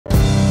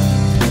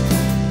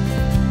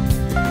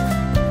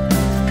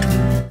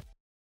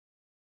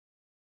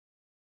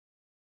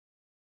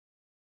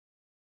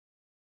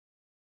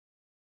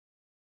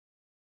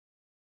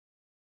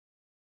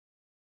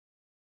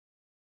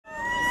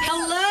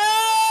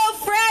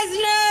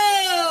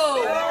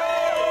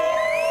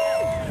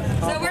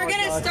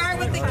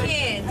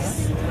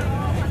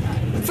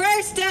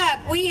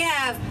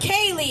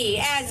Riley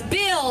as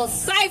Bill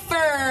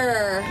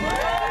Cipher.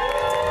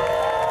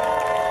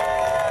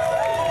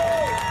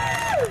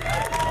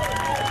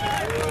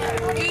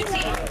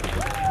 Gucci,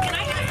 can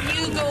I have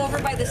you go over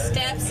by the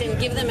steps and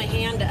give them a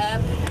hand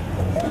up?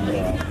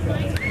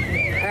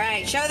 All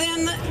right, show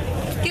them,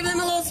 give them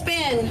a little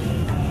spin.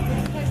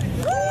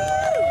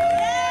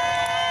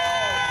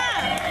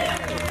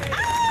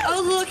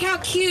 Oh, look how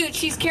cute.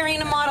 She's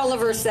carrying a model of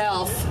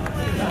herself.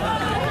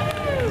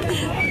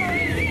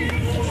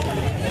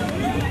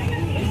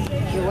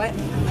 You're what?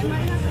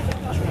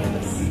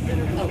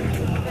 Oh.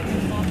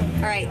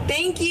 All right,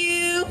 thank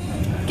you.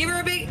 Give them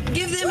a big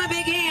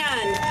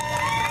hand.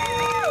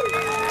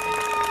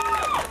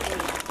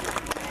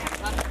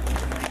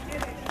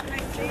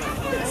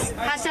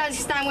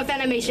 Hashtag time with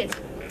animation.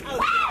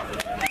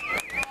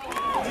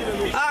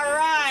 All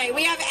right,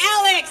 we have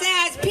Alex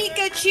as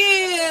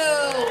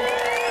Pikachu.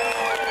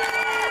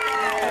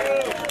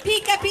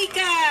 Pika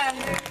Pika.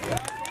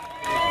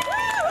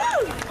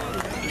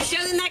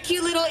 Show them that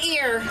cute little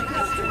ear.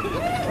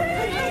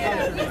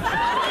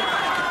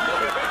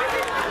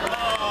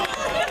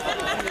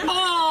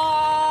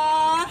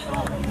 Aww.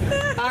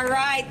 All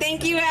right,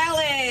 thank you,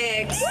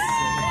 Alex.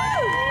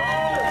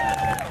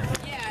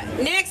 Yeah.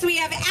 Next, we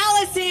have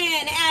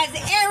Allison as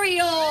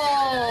Ariel.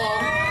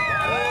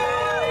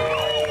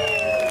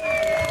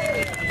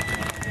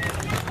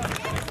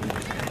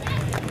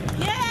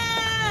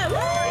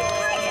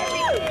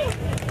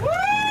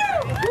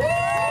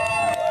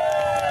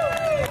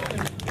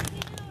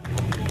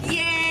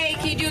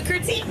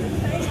 Curtsy.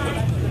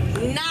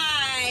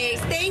 Nice.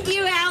 Thank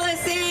you,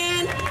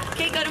 Allison.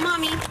 Okay, go to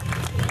mommy.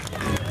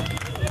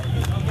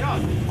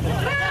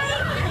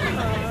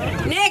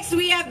 Next,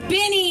 we have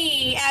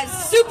Benny as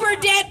Super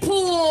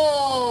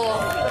Deadpool.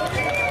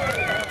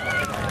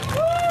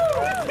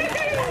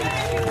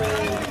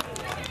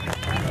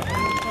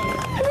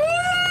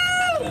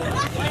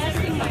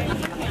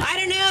 I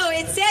don't know.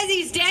 It says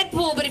he's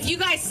Deadpool, but if you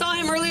guys saw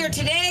him earlier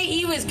today,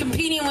 he was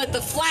competing with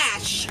the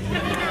Flash.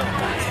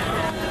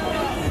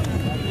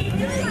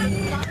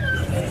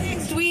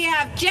 Next, we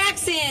have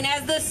Jackson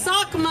as the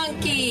Sock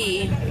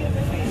Monkey.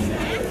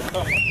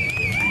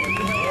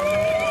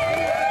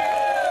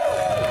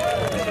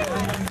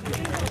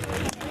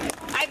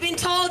 I've been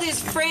told his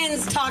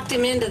friends talked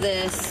him into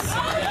this.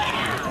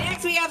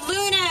 Next, we have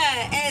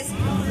Luna as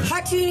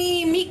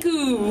Hatsune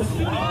Miku.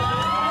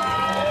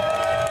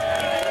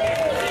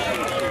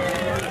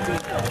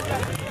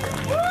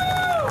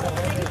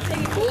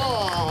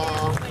 Cool.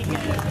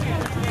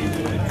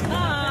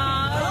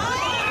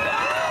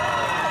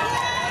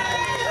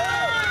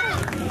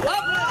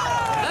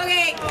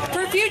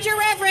 Future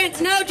reference,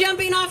 no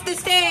jumping off the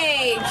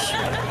stage.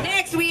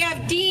 Next, we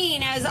have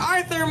Dean as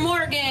Arthur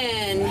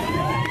Morgan.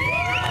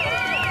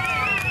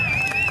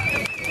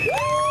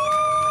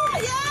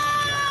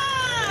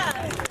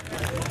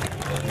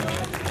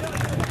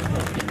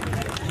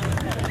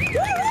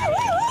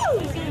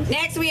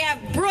 Next, we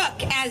have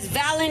Brooke as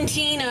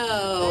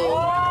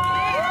Valentino.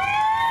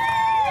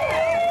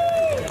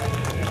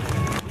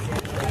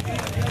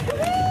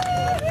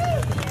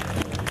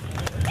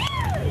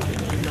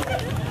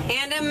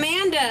 And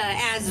Amanda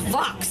as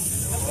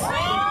Vox.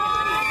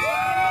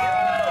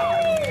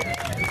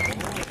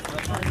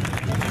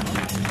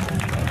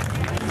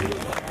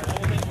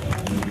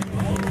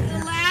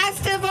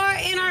 Last of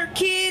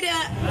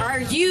our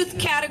youth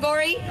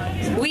category,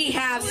 we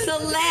have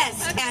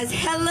Celeste as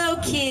Hello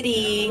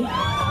Kitty.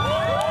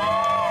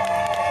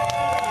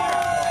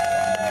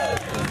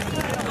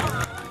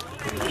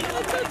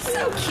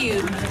 So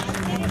cute.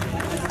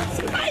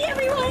 Bye,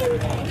 everyone.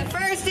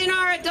 First in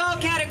our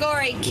adult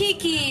category,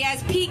 Kiki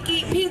as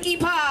Pinkie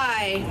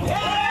Pie.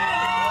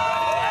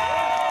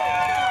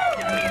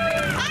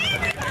 Hi,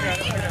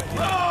 everybody.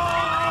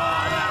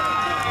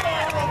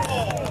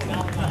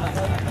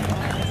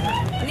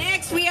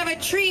 Next, we have a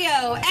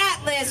trio,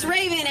 Atlas,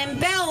 Raven, and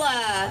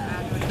Bella.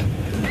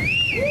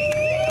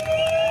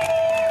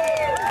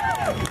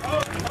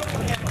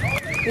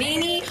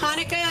 Nini,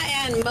 Hanukkah,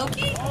 and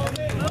Moki?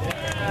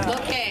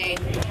 Okay.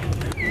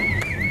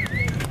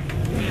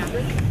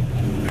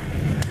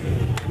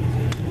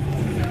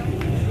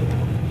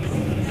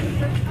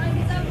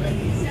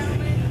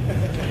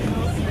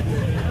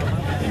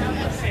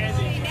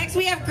 Next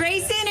we have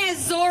Grayson as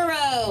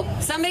Zorro.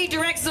 Somebody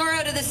direct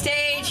Zorro to the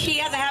stage. He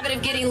has a habit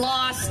of getting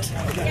lost.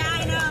 Yeah,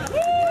 I know.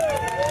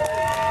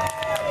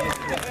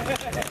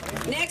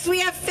 Next we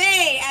have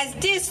Faye as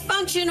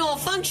Dysfunctional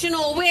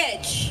Functional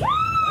Witch.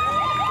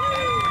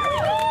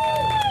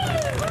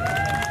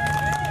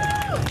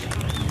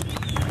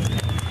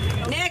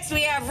 Next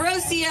we have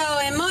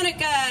Rocio and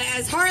Monica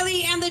as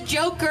Harley and the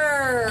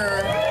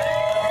Joker.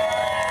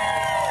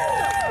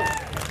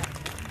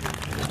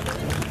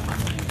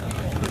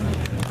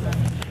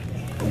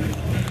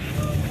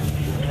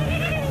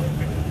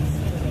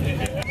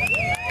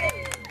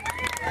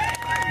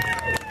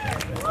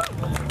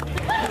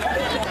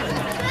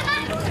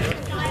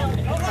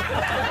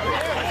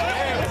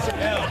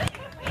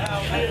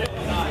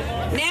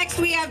 Next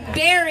we have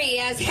Barry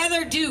as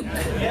Heather Duke.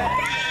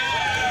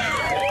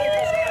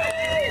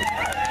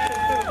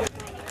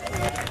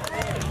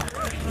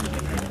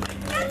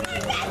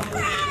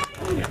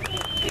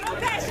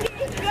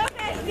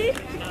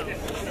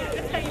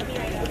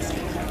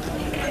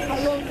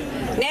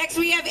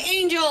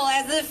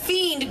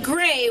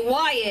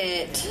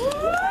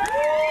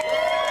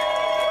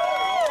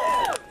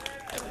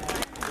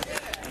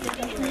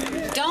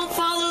 Don't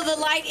follow the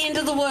light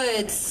into the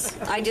woods.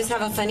 I just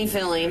have a funny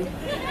feeling.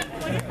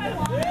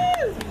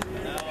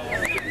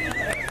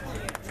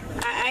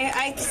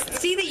 I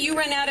see that you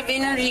run out of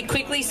energy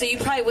quickly, so you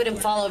probably wouldn't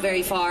follow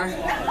very far.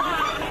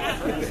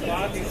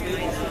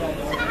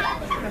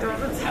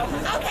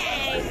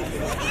 Okay.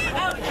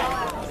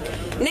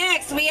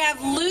 Next, we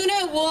have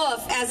Luna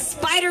Wolf as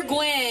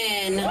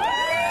Spider-Gwen.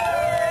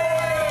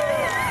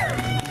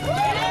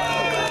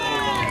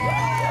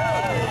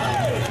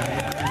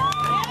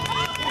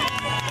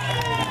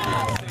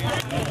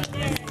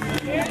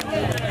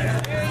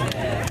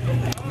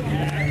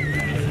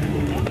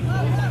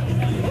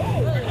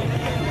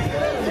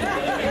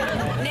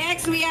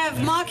 Next, we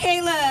have Ma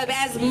Caleb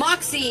as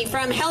Moxie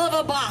from Hell of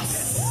a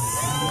Boss.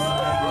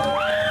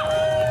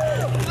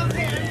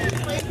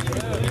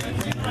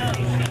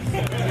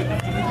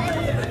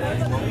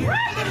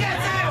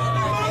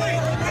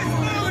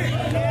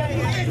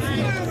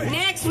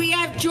 Next, we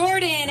have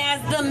Jordan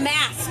as the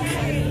Mask.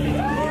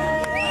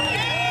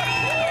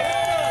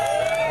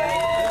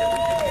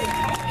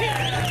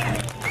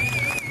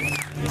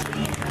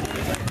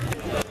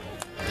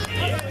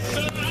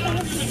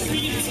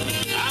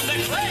 I'm the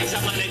craze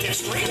up on Naked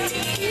Street.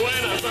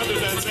 When a brother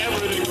dance,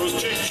 everything goes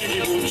chick, chicky,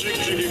 boom, chick,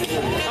 chicky,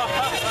 boom.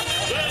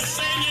 The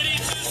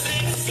senorita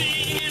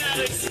singing at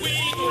a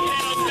swing with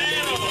a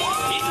pedal.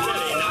 It's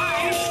really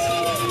nice.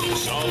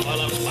 So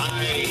full of fun.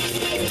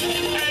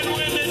 And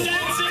when the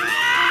dancing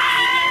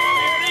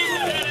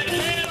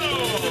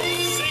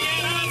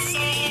singing our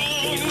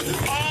song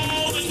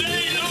all the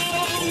day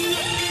long.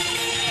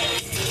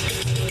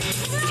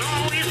 So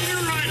if you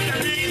like the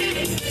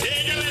beat,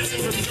 take a lesson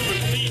from two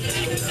and feet.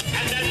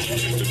 And that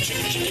teaches to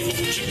chick, chicky,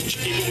 boom, chick,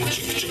 chicky, boom,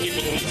 chick, chicky,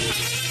 boom.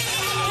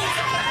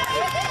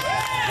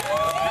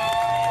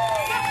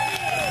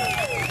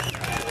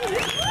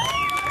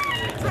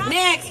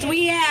 Next,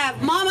 we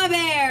have Mama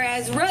Bear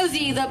as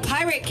Rosie, the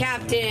Pirate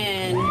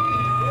Captain.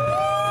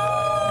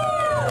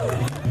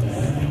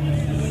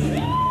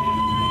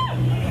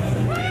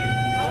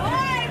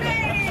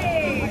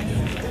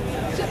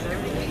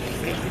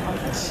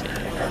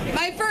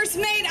 My first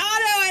mate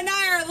Otto and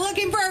I are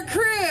looking for a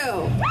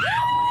crew.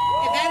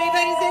 If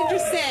anybody's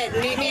interested,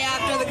 meet me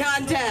after the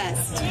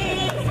contest.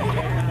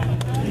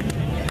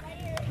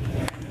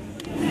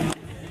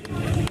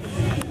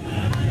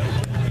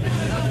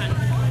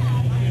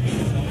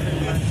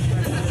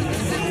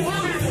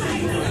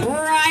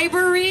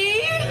 Bribery.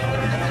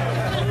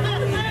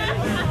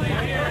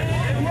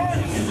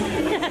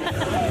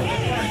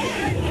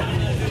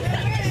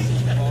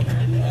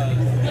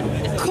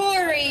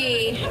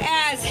 Corey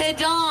as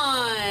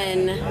Hedon.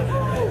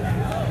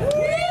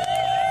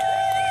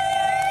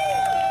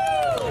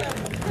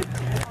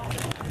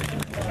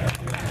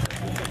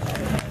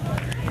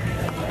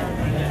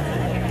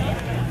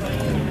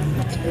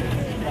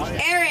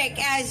 Eric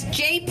as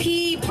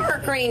JP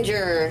Park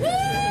Ranger.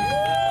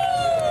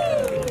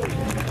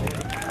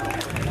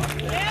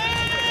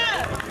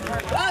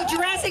 Oh,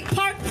 Jurassic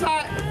Park.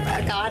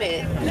 I got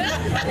it.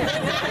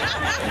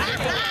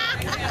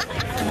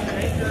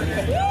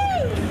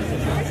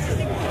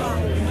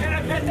 Can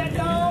I pet that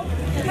dog?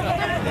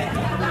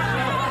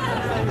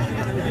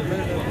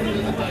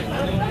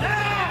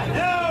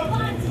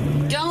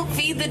 Don't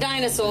feed the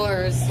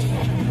dinosaurs.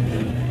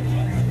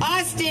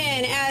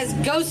 Austin as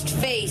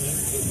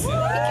Ghostface. Be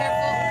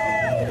careful.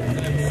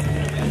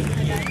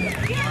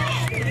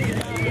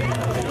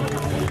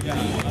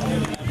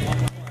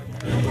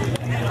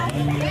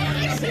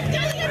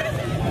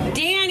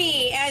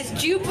 Danny as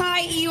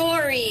Jupai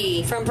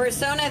Iori from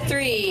Persona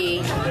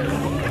 3.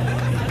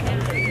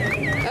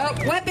 Oh,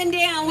 weapon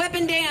down,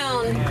 weapon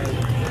down.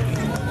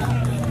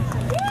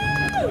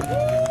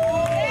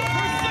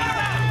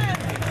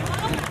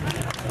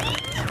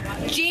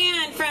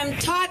 Jan from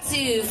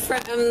Tatsu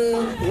from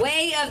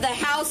Way of the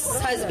House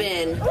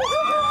Husband.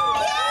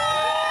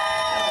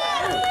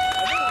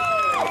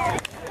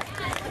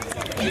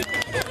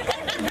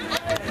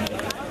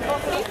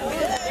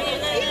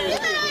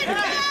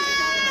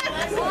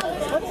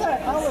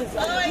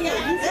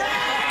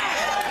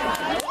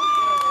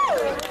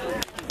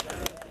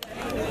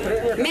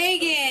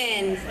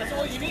 Megan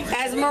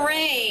as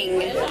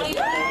Meringue.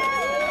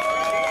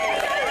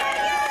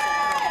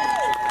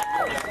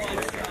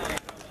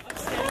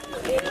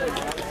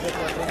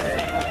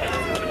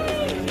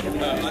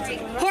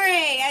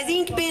 Jorge as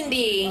Ink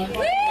Bindi. Is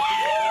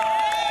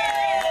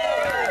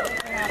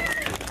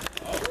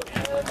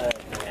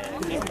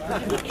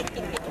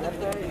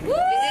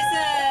this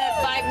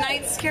a Five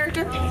Nights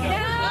character?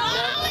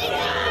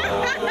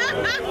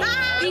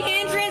 The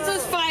entrance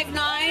was Five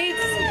Nights.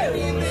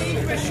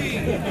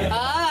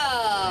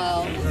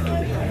 Oh.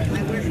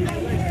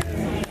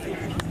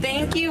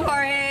 Thank you,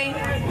 Jorge.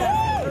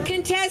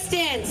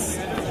 Contestants,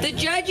 the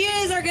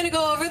judges are going to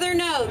go over their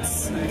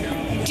notes.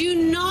 Do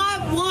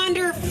not want